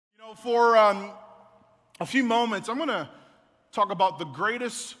For a few moments, I'm going to talk about the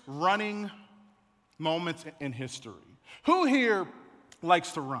greatest running moments in history. Who here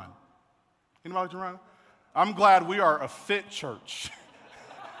likes to run? Anybody like to run? I'm glad we are a fit church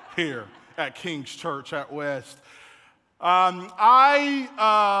here at King's Church at West. I'd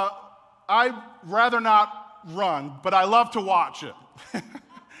rather not run, but I love to watch it.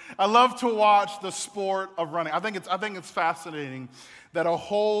 I love to watch the sport of running. I think it's fascinating that a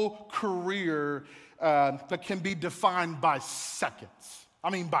whole career that can be defined by seconds. I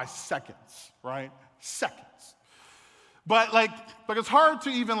mean, by seconds, right? Seconds. But it's hard to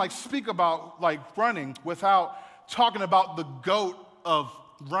even speak about running without talking about the GOAT of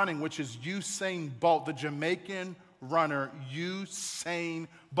running, which is Usain Bolt, the Jamaican runner, Usain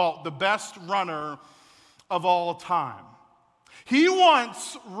Bolt, the best runner of all time. He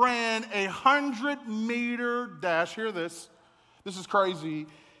once ran a 100-meter dash, hear this is crazy,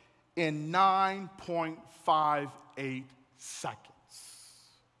 in 9.58 seconds.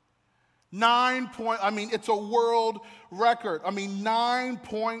 It's a world record.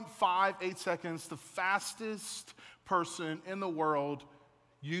 9.58 seconds, the fastest person in the world,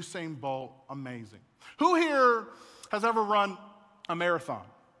 Usain Bolt, amazing. Who here has ever run a marathon?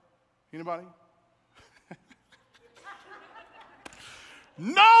 Anybody?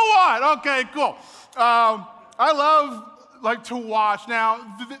 No one! Okay, cool. I love to watch.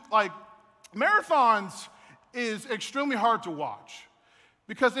 Now, marathons is extremely hard to watch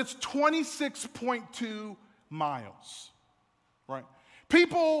because it's 26.2 miles, right?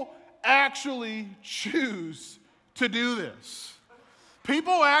 People actually choose to do this.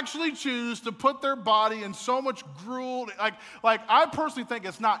 People actually choose to put their body in so much gruel. I personally think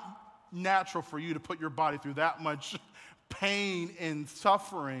it's not natural for you to put your body through that much pain and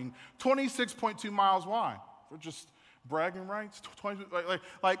suffering. 26.2 miles, why? For just bragging rights?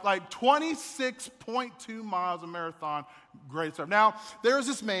 26.2 miles a marathon, great stuff. Now, there's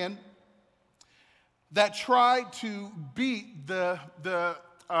this man that tried to beat the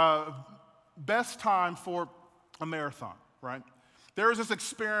best time for a marathon, right? There's this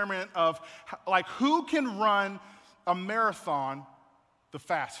experiment of who can run a marathon the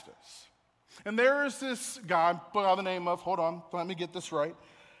fastest. And there is this guy by the name of, hold on, let me get this right,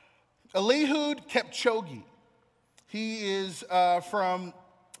 Eliud Kipchoge. He is from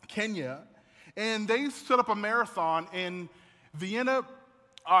Kenya, and they set up a marathon in Vienna,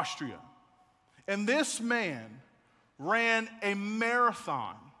 Austria. And this man ran a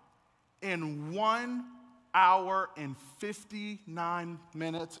marathon in 1 hour and 59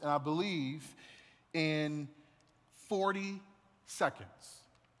 minutes, and I believe in 40 seconds.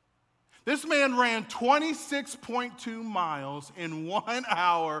 This man ran 26.2 miles in 1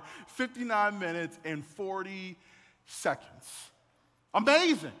 hour, 59 minutes, and 40 seconds.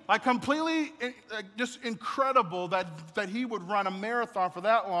 Amazing. Completely just incredible that he would run a marathon for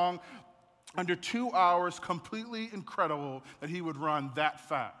that long under 2 hours. Completely incredible that he would run that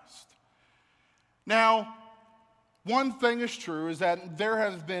fast. Now, one thing is true is that there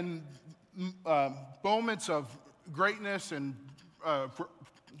has been moments of greatness and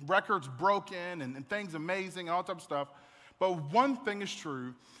records broken and things amazing, all type of stuff. But one thing is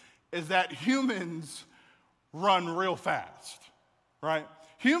true is that humans run real fast, right?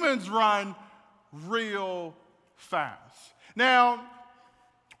 Humans run real fast. Now,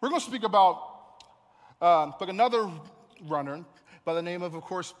 we're going to speak about another runner by the name of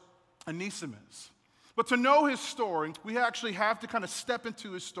course, Onesimus. But to know his story, we actually have to kind of step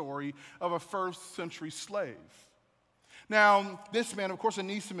into his story of a first century slave. Now, this man, of course,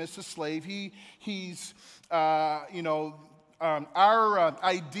 Onesimus, a slave, our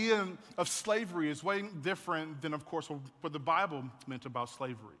idea of slavery is way different than, of course, what the Bible meant about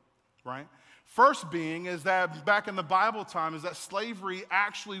slavery, right? First being is that back in the Bible time is that slavery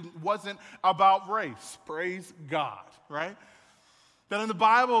actually wasn't about race. Praise God, right? That in the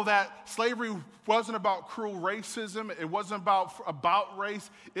Bible, that slavery wasn't about cruel racism. It wasn't about race.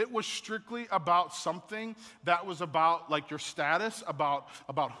 It was strictly about something that was about your status, about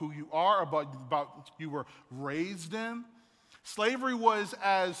who you are, about you were raised in. Slavery was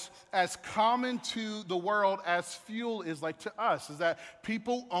as common to the world as fuel is to us, is that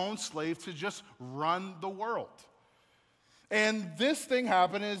people owned slaves to just run the world. And this thing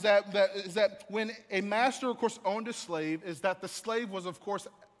happened is that when a master, of course, owned a slave, is that the slave was of course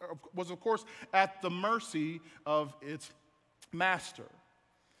at the mercy of its master.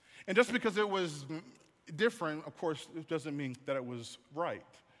 And just because it was different, of course, it doesn't mean that it was right.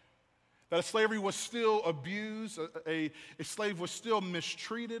 That slavery was still abused, a slave was still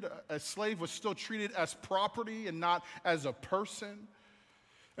mistreated, a slave was still treated as property and not as a person.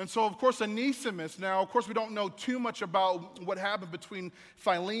 And so, of course, Onesimus, now, of course, we don't know too much about what happened between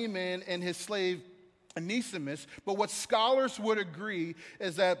Philemon and his slave Onesimus, but what scholars would agree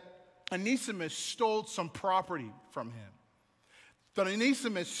is that Onesimus stole some property from him. That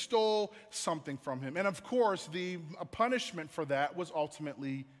Onesimus stole something from him. And of course, the punishment for that was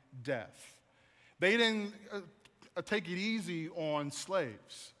ultimately death. They didn't take it easy on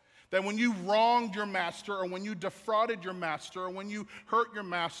slaves. That when you wronged your master, or when you defrauded your master, or when you hurt your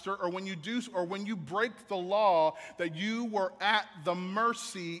master, or when you break the law, that you were at the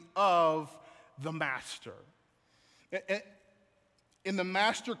mercy of the master. And the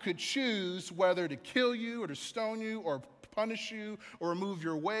master could choose whether to kill you or to stone you or punish you or remove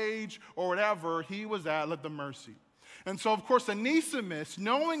your wage or whatever. He was at the mercy. And so, of course, Onesimus,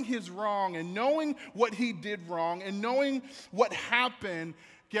 knowing his wrong and knowing what he did wrong and knowing what happened,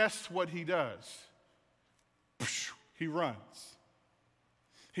 guess what he does? He runs.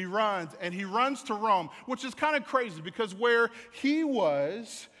 He runs, and he runs to Rome, which is kind of crazy because where he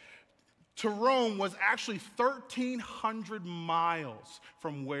was to Rome was actually 1,300 miles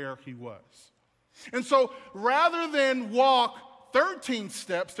from where he was. And so rather than walk 13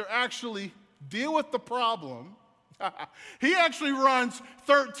 steps to actually deal with the problem, he actually runs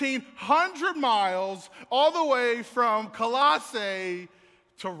 1,300 miles all the way from Colossae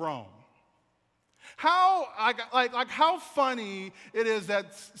to Rome. How funny it is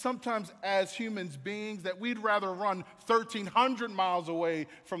that sometimes as human beings that we'd rather run 1,300 miles away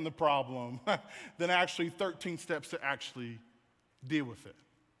from the problem than actually 13 steps to actually deal with it.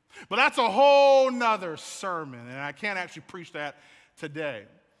 But that's a whole nother sermon, and I can't actually preach that today.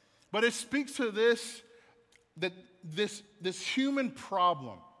 But it speaks to this human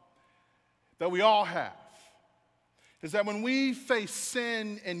problem that we all have. Is that when we face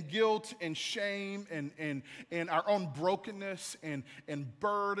sin and guilt and shame and our own brokenness and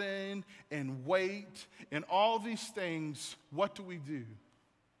burden and weight and all these things, what do?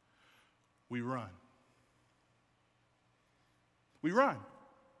 We run. We run.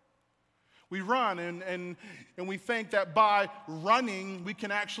 We run and we think that by running we can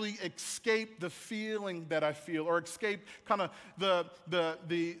actually escape the feeling that I feel or escape kind of the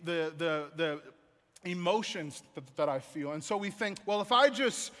emotions that I feel. And so we think, well, if I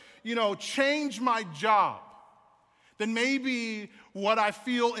just, change my job, then maybe what I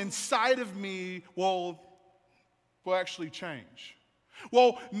feel inside of me will actually change.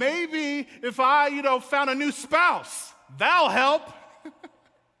 Well, maybe if I, found a new spouse, that'll help.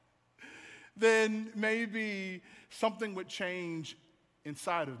 Then maybe something would change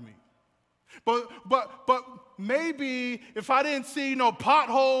inside of me. But maybe if I didn't see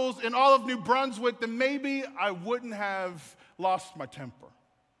potholes in all of New Brunswick, then maybe I wouldn't have lost my temper.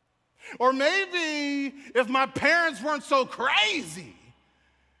 Or maybe if my parents weren't so crazy,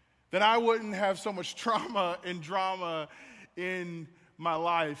 then I wouldn't have so much trauma and drama in my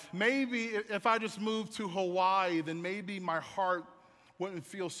life. Maybe if I just moved to Hawaii, then maybe my heart wouldn't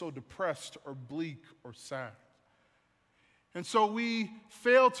feel so depressed or bleak or sad. And so we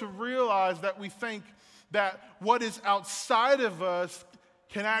fail to realize that we think that what is outside of us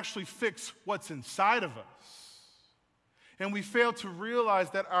can actually fix what's inside of us. And we fail to realize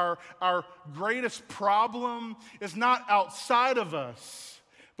that our greatest problem is not outside of us,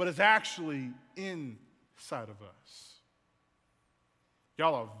 but is actually inside of us.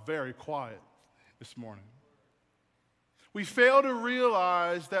 Y'all are very quiet this morning. We fail to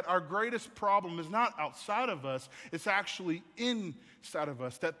realize that our greatest problem is not outside of us, it's actually inside of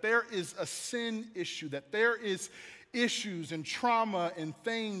us, that there is a sin issue, that there is issues and trauma and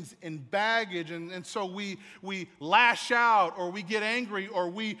things and baggage, and so we lash out or we get angry or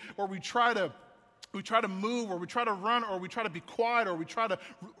we try to move or we try to run or we try to be quiet or we try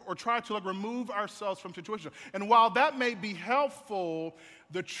to remove ourselves from situations. And while that may be helpful,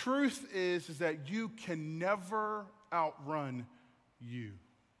 the truth is that you can never outrun you.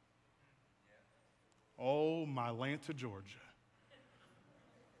 Oh, my Atlanta, Georgia.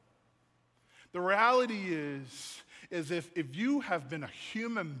 The reality is if you have been a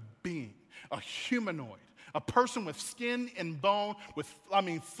human being, a humanoid, a person with skin and bone,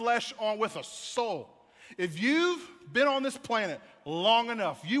 flesh on, with a soul, if you've been on this planet long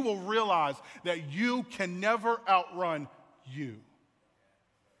enough, you will realize that you can never outrun you.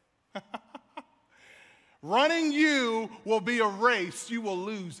 Running you will be a race you will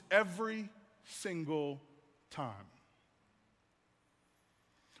lose every single time.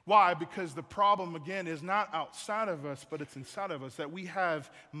 Why? Because the problem, again, is not outside of us, but it's inside of us. That we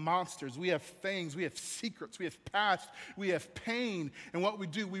have monsters, we have things, we have secrets, we have past, we have pain. And what we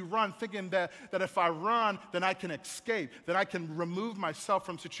do, we run thinking that if I run, then I can escape, that I can remove myself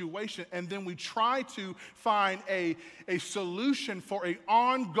from situation. And then we try to find a solution for an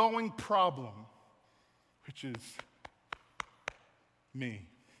ongoing problem, which is me.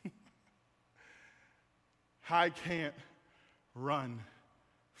 I can't run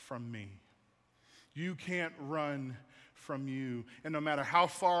from me. You can't run from you. And no matter how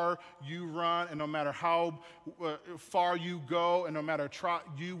far you run, and no matter how far you go, and no matter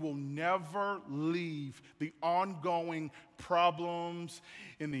you will never leave the ongoing problems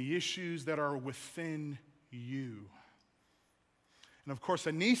and the issues that are within you. And of course,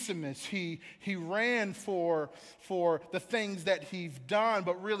 Onesimus, he ran for the things that he's done,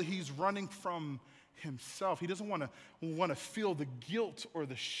 but really he's running from himself. He doesn't want to feel the guilt or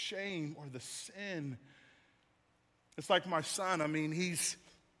the shame or the sin. It's like my son. I mean, he's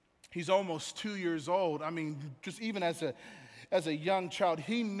almost 2 years old. I mean, just even as a young child,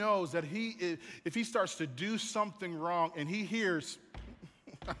 he knows that if he starts to do something wrong and he hears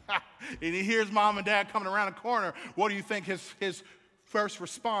mom and dad coming around the corner, what do you think his first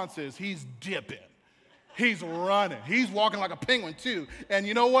response is? He's dipping. He's running. He's walking like a penguin too. And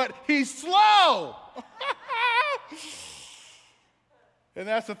you know what? He's slow. And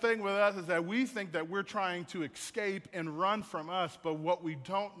that's the thing with us, is that we think that we're trying to escape and run from us, but what we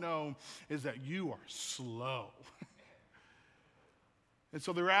don't know is that you are slow. And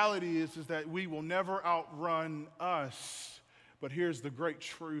so the reality is that we will never outrun us. But here's the great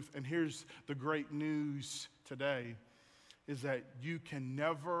truth, and here's the great news today, is that you can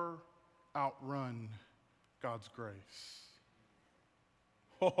never outrun God's grace.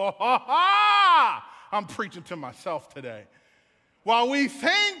 I'm preaching to myself today. While we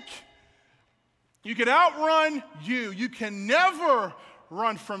think you can outrun you can never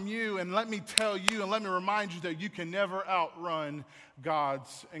run from you. And let me tell you, and let me remind you, that you can never outrun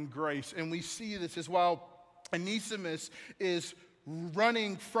God's grace. And we see this as while Onesimus is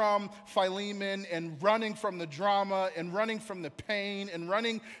running from Philemon and running from the drama and running from the pain and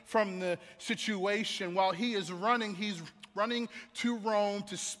running from the situation. While he is running, he's running to Rome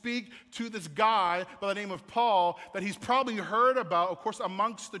to speak to this guy by the name of Paul that he's probably heard about, of course,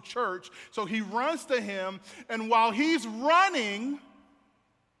 amongst the church. So he runs to him, and while he's running,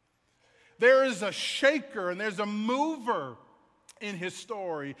 there is a shaker and there's a mover in his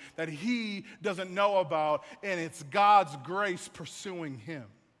story that he doesn't know about, and it's God's grace pursuing him.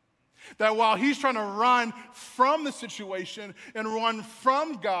 That while he's trying to run from the situation and run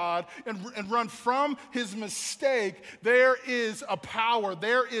from God and run from his mistake, there is a power,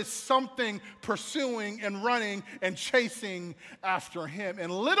 there is something pursuing and running and chasing after him.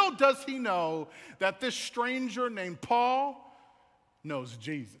 And little does he know that this stranger named Paul knows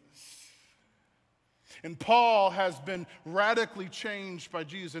Jesus. And Paul has been radically changed by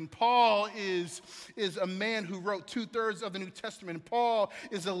Jesus. And Paul is a man who wrote 2/3 of the New Testament. And Paul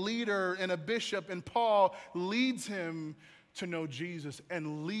is a leader and a bishop. And Paul leads him to know Jesus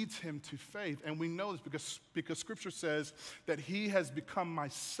and leads him to faith. And we know this because Scripture says that he has become my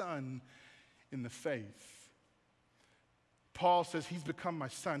son in the faith. Paul says he's become my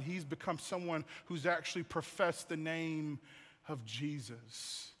son. He's become someone who's actually professed the name of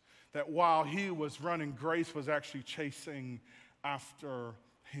Jesus. That while he was running, grace was actually chasing after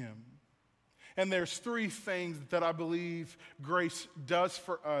him. And there's 3 things that I believe grace does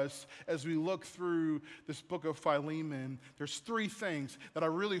for us as we look through this book of Philemon. There's 3 things that I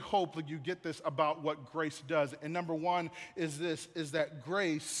really hope that you get this about what grace does. And number 1 is this, is that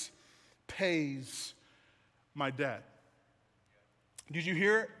grace pays my debt. Did you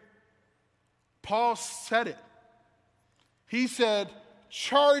hear it? Paul said it. He said,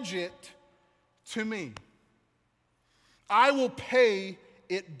 charge it to me. I will pay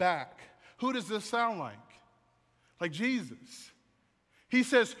it back. Who does this sound like? Like Jesus. He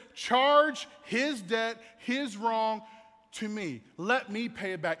says, charge his debt, his wrong to me. Let me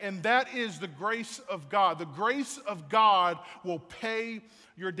pay it back. And that is the grace of God. The grace of God will pay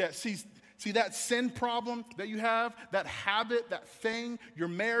your debt. See that sin problem that you have, that habit, that thing, your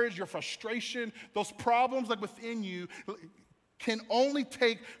marriage, your frustration, those problems like within you can only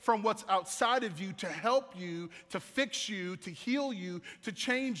take from what's outside of you to help you, to fix you, to heal you, to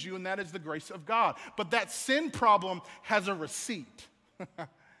change you, and that is the grace of God. But that sin problem has a receipt.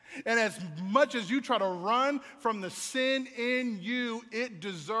 And as much as you try to run from the sin in you, it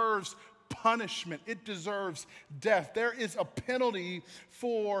deserves punishment. It deserves death. There is a penalty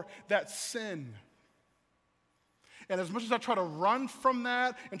for that sin. And as much as I try to run from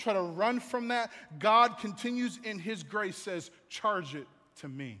that and try to run from that, God continues in his grace, says, charge it to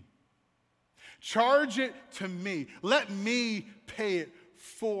me. Charge it to me. Let me pay it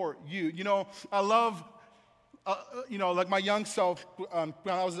for you. You know, I love, like my young self, when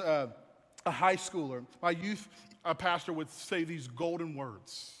I was a high schooler, my youth pastor would say these golden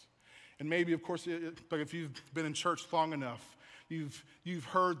words. And maybe, of course, like if you've been in church long enough, you've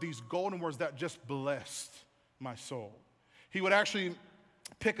heard these golden words that just blessed my soul. He would actually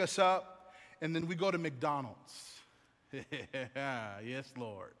pick us up, and then we go to McDonald's. Yes,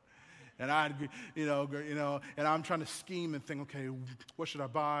 Lord. And and I'm trying to scheme and think, okay, what should I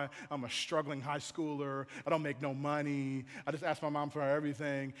buy? I'm a struggling high schooler. I don't make no money. I just ask my mom for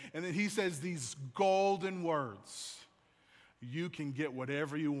everything. And then he says these golden words, you can get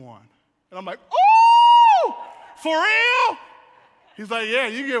whatever you want. And I'm like, oh, for real? He's like, yeah,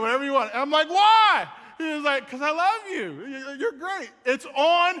 you can get whatever you want. And I'm like, why? He was like, because I love you. You're great. It's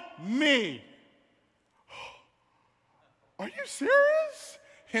on me. Are you serious?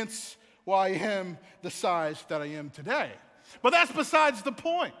 Hence why I am the size that I am today. But that's besides the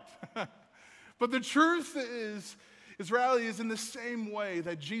point. But the truth is reality is in the same way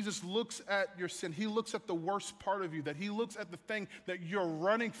that Jesus looks at your sin. He looks at the worst part of you, that he looks at the thing that you're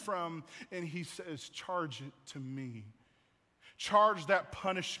running from, and he says, charge it to me. Charge that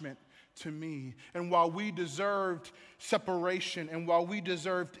punishment to me. And while we deserved separation, and while we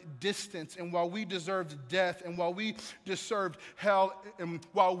deserved distance, and while we deserved death, and while we deserved hell, and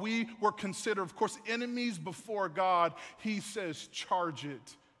while we were considered, of course, enemies before God, he says, charge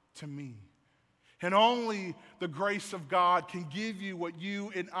it to me. And only the grace of God can give you what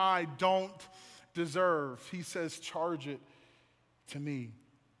you and I don't deserve. He says, charge it to me.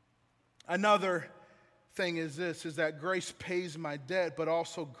 Another thing is this, is that grace pays my debt, but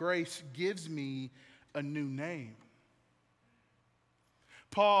also grace gives me a new name.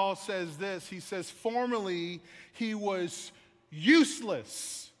 Paul says this, he says, formerly he was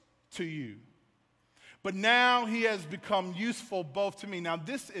useless to you, but now he has become useful both to me. Now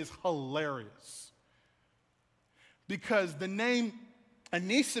this is hilarious, because the name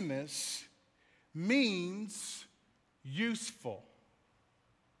Onesimus means useful.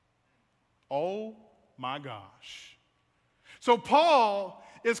 Oh my gosh. So Paul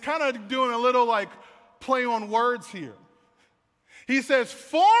is kind of doing a little like play on words here. He says,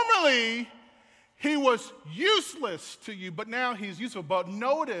 formerly he was useless to you, but now he's useful. But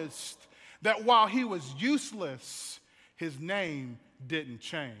notice that while he was useless, his name didn't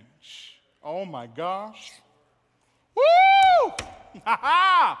change. Oh my gosh. Woo!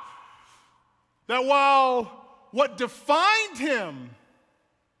 That while what defined him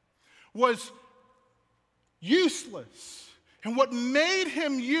was useless, and what made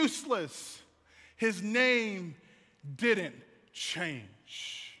him useless, his name didn't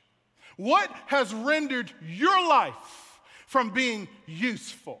change. What has rendered your life from being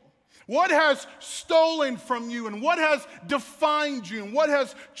useful? What has stolen from you, and what has defined you, and what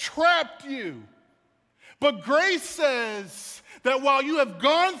has trapped you? But grace says that while you have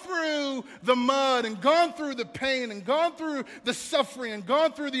gone through the mud and gone through the pain and gone through the suffering and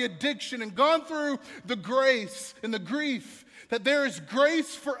gone through the addiction and gone through the grace and the grief, that there is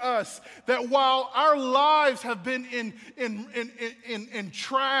grace for us, that while our lives have been in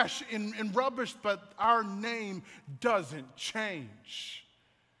trash, in rubbish, but our name doesn't change.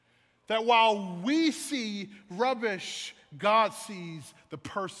 That while we see rubbish, God sees the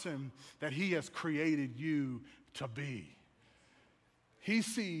person that he has created you to be. He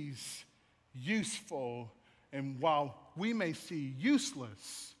sees useful, and while we may see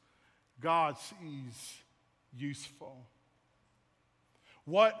useless, God sees useful.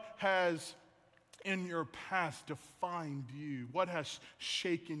 What has in your past defined you? What has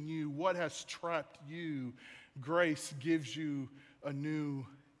shaken you? What has trapped you? Grace gives you a new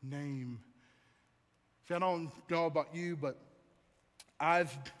name. See, I don't know about you, but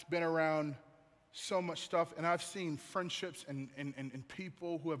I've been around so much stuff, and I've seen friendships and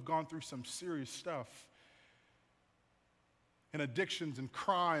people who have gone through some serious stuff, and addictions and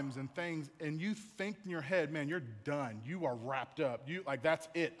crimes and things, and you think in your head, man, you're done. You are wrapped up. You like, that's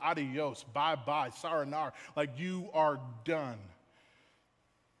it. Adios. Bye-bye. Sayonara. Like, you are done.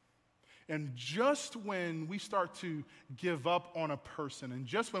 And just when we start to give up on a person, and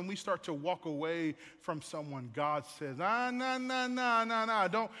just when we start to walk away from someone, God says, don't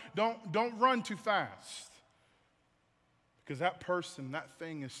run too fast. Because that person, that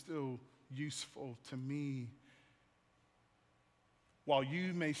thing is still useful to me. While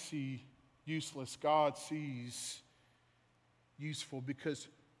you may see useless, God sees useful, because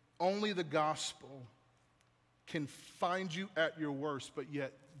only the gospel can find you at your worst, but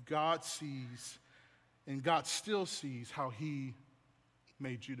yet God sees, and God still sees how he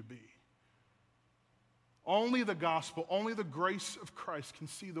made you to be. Only the gospel, only the grace of Christ can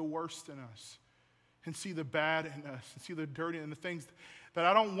see the worst in us, and see the bad in us, and see the dirty and the things that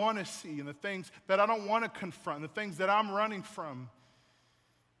I don't want to see, and the things that I don't want to confront, and the things that I'm running from.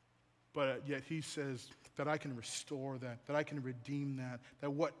 But yet he says that I can restore that I can redeem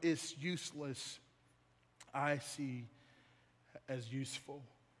that what is useless, I see as useful.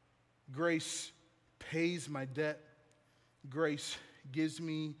 Grace pays my debt. Grace gives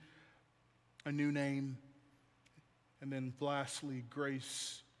me a new name. And then lastly,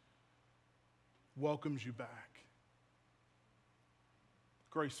 grace welcomes you back.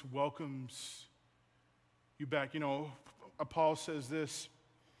 Grace welcomes you back. You know, Paul says this.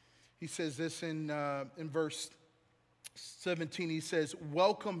 He says this in verse 17. He says,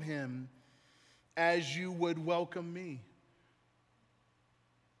 welcome him as you would welcome me.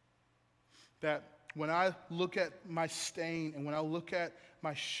 That when I look at my stain and when I look at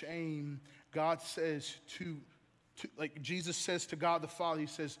my shame, God says like Jesus says to God the Father, he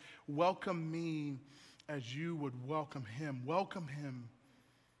says, welcome me as you would welcome him. Welcome him.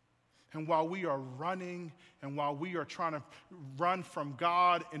 And while we are running and while we are trying to run from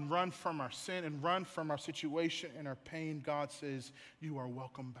God and run from our sin and run from our situation and our pain, God says, you are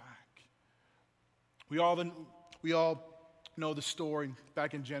welcome back. We all know the story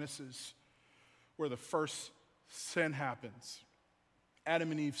back in Genesis where the first sin happens.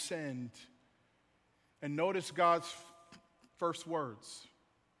 Adam and Eve sinned. And notice God's first words.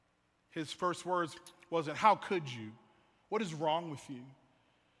 His first words wasn't, how could you? What is wrong with you?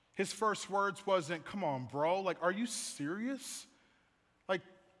 His first words wasn't, come on, bro. Like, are you serious? Like,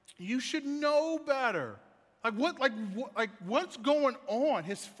 you should know better. What's going on?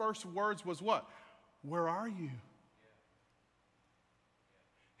 His first words was what? Where are you?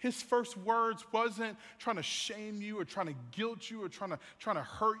 His first words wasn't trying to shame you or trying to guilt you or trying to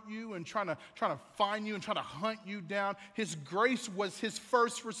hurt you and trying to find you and trying to hunt you down. His grace was his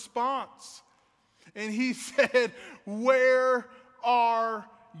first response. And he said, where are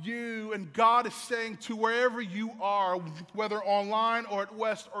you? And God is saying to wherever you are, whether online or at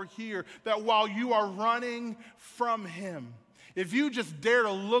West or here, that while you are running from him, if you just dare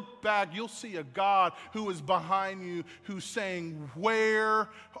to look back, you'll see a God who is behind you, who's saying, where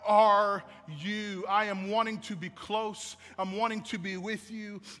are you? I am wanting to be close. I'm wanting to be with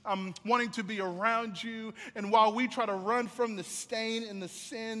you. I'm wanting to be around you. And while we try to run from the stain and the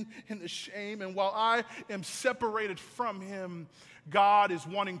sin and the shame, and while I am separated from him, God is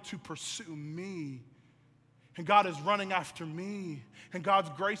wanting to pursue me. And God is running after me. And God's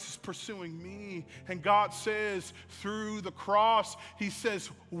grace is pursuing me. And God says through the cross, he says,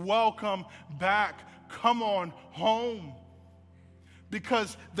 welcome back. Come on home.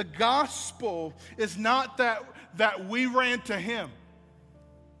 Because the gospel is not that we ran to him.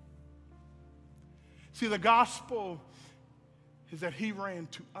 See, the gospel is that he ran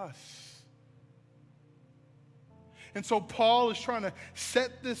to us. And so Paul is trying to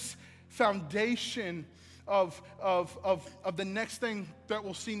set this foundation of the next thing that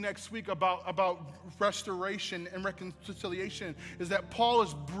we'll see next week about restoration and reconciliation, is that Paul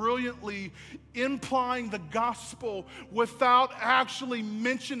is brilliantly implying the gospel without actually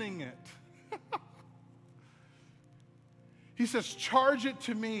mentioning it. He says, charge it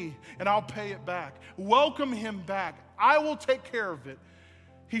to me and I'll pay it back. Welcome him back. I will take care of it.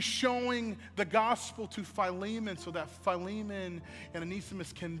 He's showing the gospel to Philemon so that Philemon and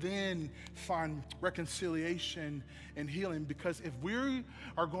Onesimus can then find reconciliation and healing. Because if we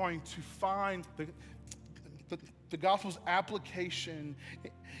are going to find the gospel's application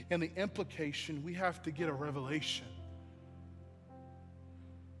and the implication, we have to get a revelation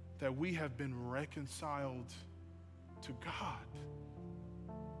that we have been reconciled to God.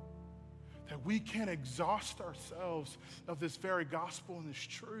 That we can't exhaust ourselves of this very gospel and this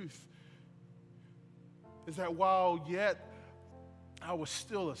truth. Is that while yet I was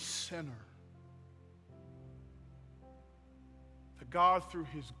still a sinner, that God through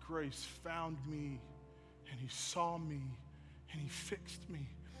his grace found me and he saw me and he fixed me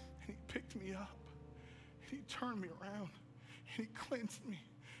and he picked me up and he turned me around and he cleansed me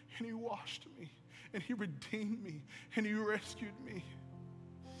and he washed me and he redeemed me and he rescued me.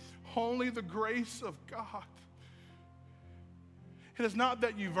 Only the grace of God. It is not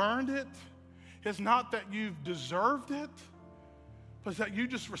that you've earned it. It's not that you've deserved it. But it's that you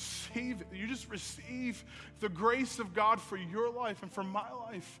just receive it. You just receive the grace of God for your life and for my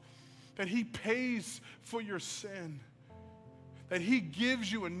life. That he pays for your sin. that he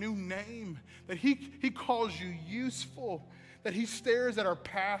gives you a new name, that he calls you useful, that he stares at our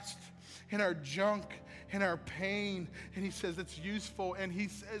past and our junk and our pain, and he says it's useful, and he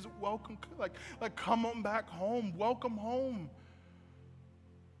says, welcome, like come on back home, welcome home.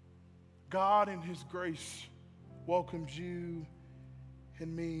 God in his grace welcomes you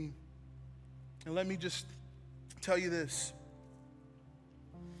and me. And let me just tell you this,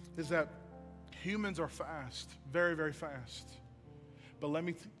 is that humans are fast, very, very fast. But let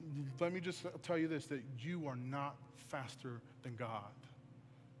me just tell you this, that you are not faster than God.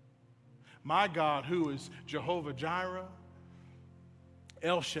 My God, who is Jehovah Jireh,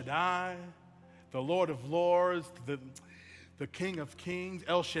 El Shaddai, the Lord of Lords, the King of Kings,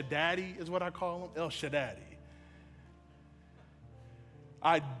 El Shaddai is what I call him, El Shaddai.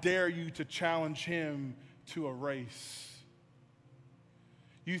 I dare you to challenge him to a race.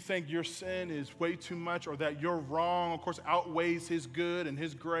 You think your sin is way too much or that you're wrong, of course, outweighs his good and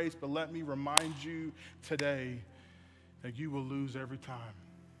his grace, but let me remind you today that you will lose every time.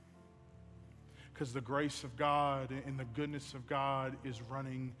 Because the grace of God and the goodness of God is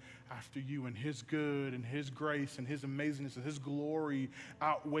running after you, and his good and his grace and his amazingness and his glory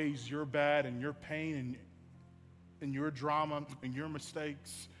outweighs your bad and your pain and your drama and your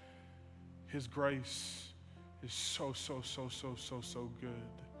mistakes. His grace is so good.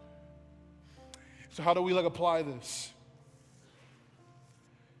 So how do we apply this?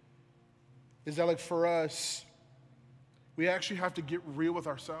 Is that for us, we actually have to get real with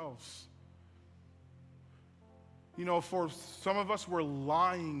ourselves. You know, for some of us, we're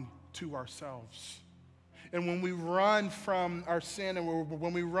lying to ourselves. And when we run from our sin and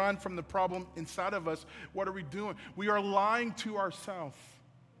when we run from the problem inside of us, what are we doing? We are lying to ourselves.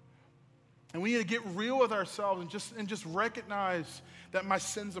 And we need to get real with ourselves and just recognize that my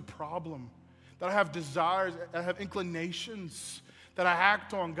sin's a problem, that I have desires, I have inclinations that I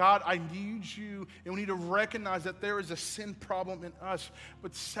act on. God, I need you. And we need to recognize that there is a sin problem in us.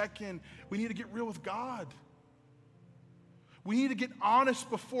 But second, we need to get real with God. We need to get honest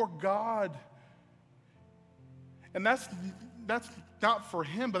before God. And that's not for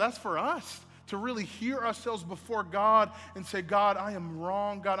him, but that's for us, to really hear ourselves before God and say, God, I am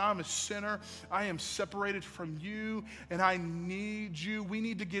wrong. God, I'm a sinner. I am separated from you, and I need you. We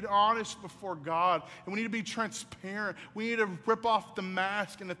need to get honest before God, and we need to be transparent. We need to rip off the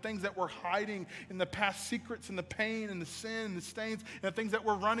mask and the things that we're hiding in the past secrets and the pain and the sin and the stains and the things that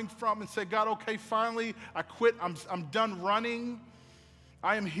we're running from, and say, God, okay, finally, I quit. I'm done running.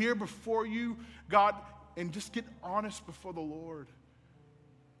 I am here before you, God, and just get honest before the Lord.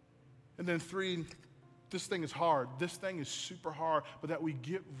 And then 3, this thing is hard. This thing is super hard, but that we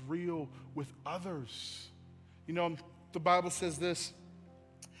get real with others. You know, the Bible says this.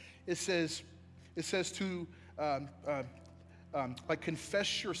 It says to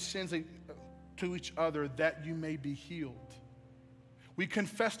confess your sins to each other that you may be healed. We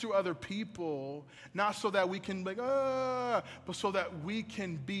confess to other people, not so that we can but so that we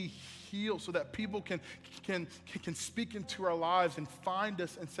can be healed, so that people can speak into our lives and find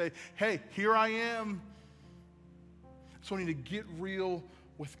us and say, hey, here I am. So we need to get real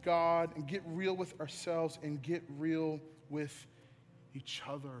with God and get real with ourselves and get real with each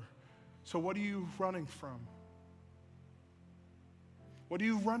other. So what are you running from? What are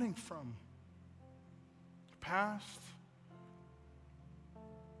you running from? The past?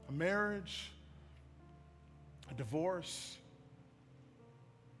 A marriage, a divorce,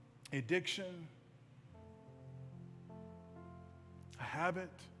 addiction, a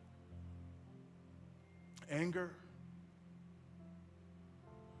habit, anger.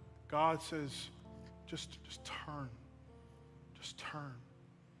 God says, just turn. Just turn.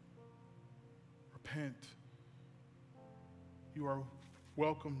 Repent. You are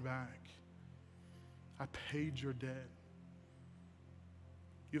welcomed back. I paid your debt.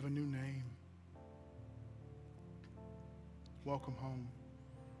 You have a new name. Welcome home.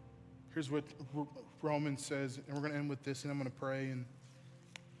 Here's what Romans says, and we're going to end with this, and I'm going to pray, and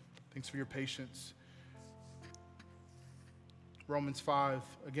thanks for your patience. Romans 5,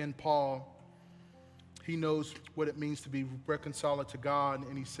 again, Paul, he knows what it means to be reconciled to God,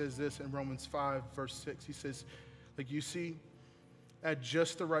 and he says this in Romans 5, verse 6. He says, you see, at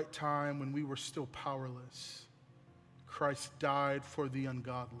just the right time when we were still powerless, Christ died for the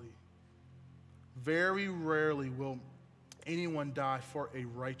ungodly. Very rarely will anyone die for a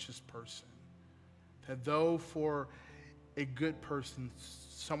righteous person. That though for a good person,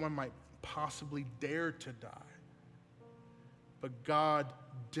 someone might possibly dare to die. But God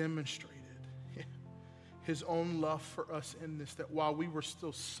demonstrated his own love for us in this, that while we were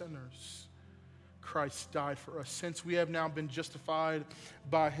still sinners, Christ died for us. Since we have now been justified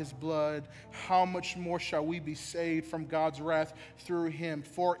by his blood, how much more shall we be saved from God's wrath through him?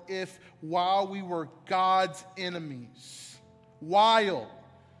 For if while we were God's enemies, while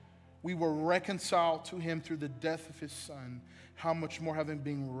we were reconciled to him through the death of his Son, how much more, having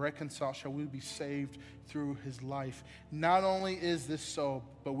been reconciled, shall we be saved through his life? Not only is this so,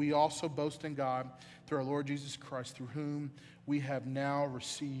 but we also boast in God through our Lord Jesus Christ, through whom we have now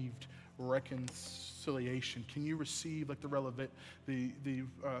received reconciliation. Can you receive like the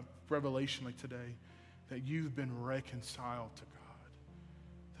revelation like today that you've been reconciled to God?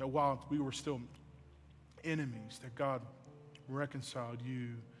 That while we were still enemies, that God reconciled you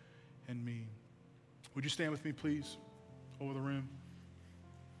and me. Would you stand with me, please, over the room?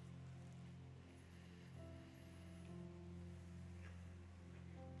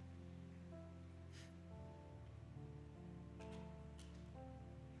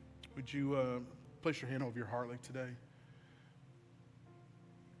 Would you place your hand over your heart like today?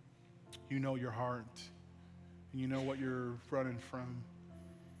 You know your heart, and you know what you're running from.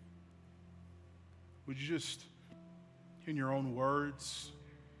 Would you just, in your own words,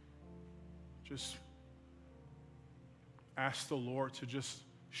 just ask the Lord to just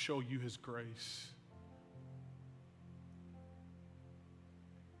show you his grace?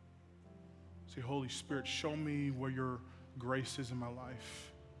 Say, Holy Spirit, show me where your grace is in my life.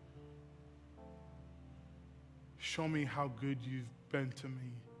 Show me how good you've been to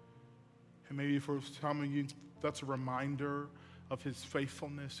me. And maybe for some of you, that's a reminder of his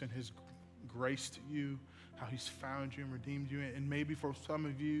faithfulness and his grace to you, how he's found you and redeemed you. And maybe for some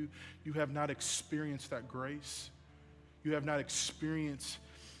of you, you have not experienced that grace. You have not experienced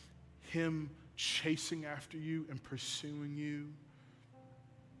him chasing after you and pursuing you.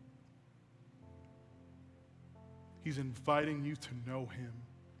 He's inviting you to know him,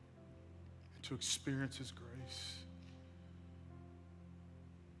 to experience his grace.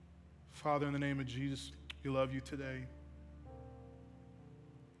 Father, in the name of Jesus, we love you today.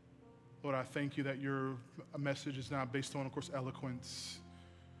 Lord, I thank you that your message is not based on, of course, eloquence,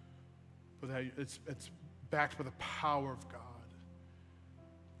 but that it's backed by the power of God.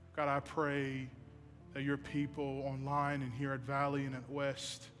 God, I pray that your people online and here at Valley and at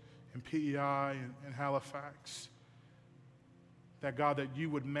West and PEI and Halifax, that God, that you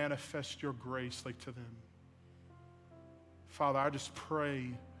would manifest your grace like to them. Father, I just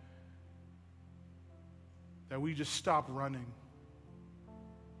pray that we just stop running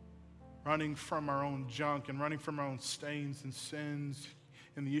from our own junk and running from our own stains and sins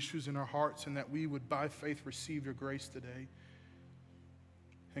and the issues in our hearts, and that we would by faith receive your grace today.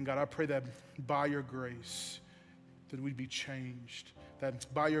 And God, I pray that by your grace that we'd be changed, that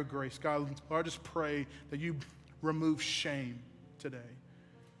by your grace, God, Lord, I just pray that you remove shame today,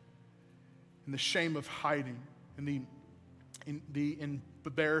 and the shame of hiding, and the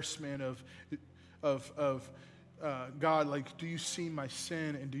embarrassment of God, like, do you see my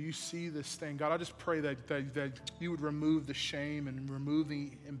sin, and do you see this thing? God, I just pray that you would remove the shame and remove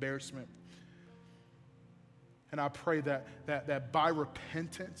the embarrassment. And I pray that by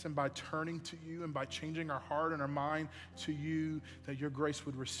repentance and by turning to you and by changing our heart and our mind to you, that your grace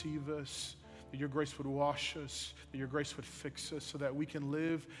would receive us, that your grace would wash us, that your grace would fix us, so that we can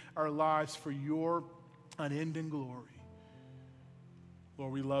live our lives for your unending glory.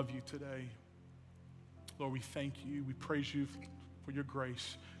 Lord, we love you today. Lord, we thank you. We praise you for your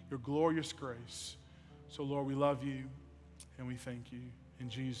grace, your glorious grace. So, Lord, we love you and we thank you. In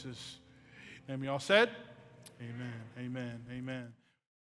Jesus' name, we all said, amen, amen, amen.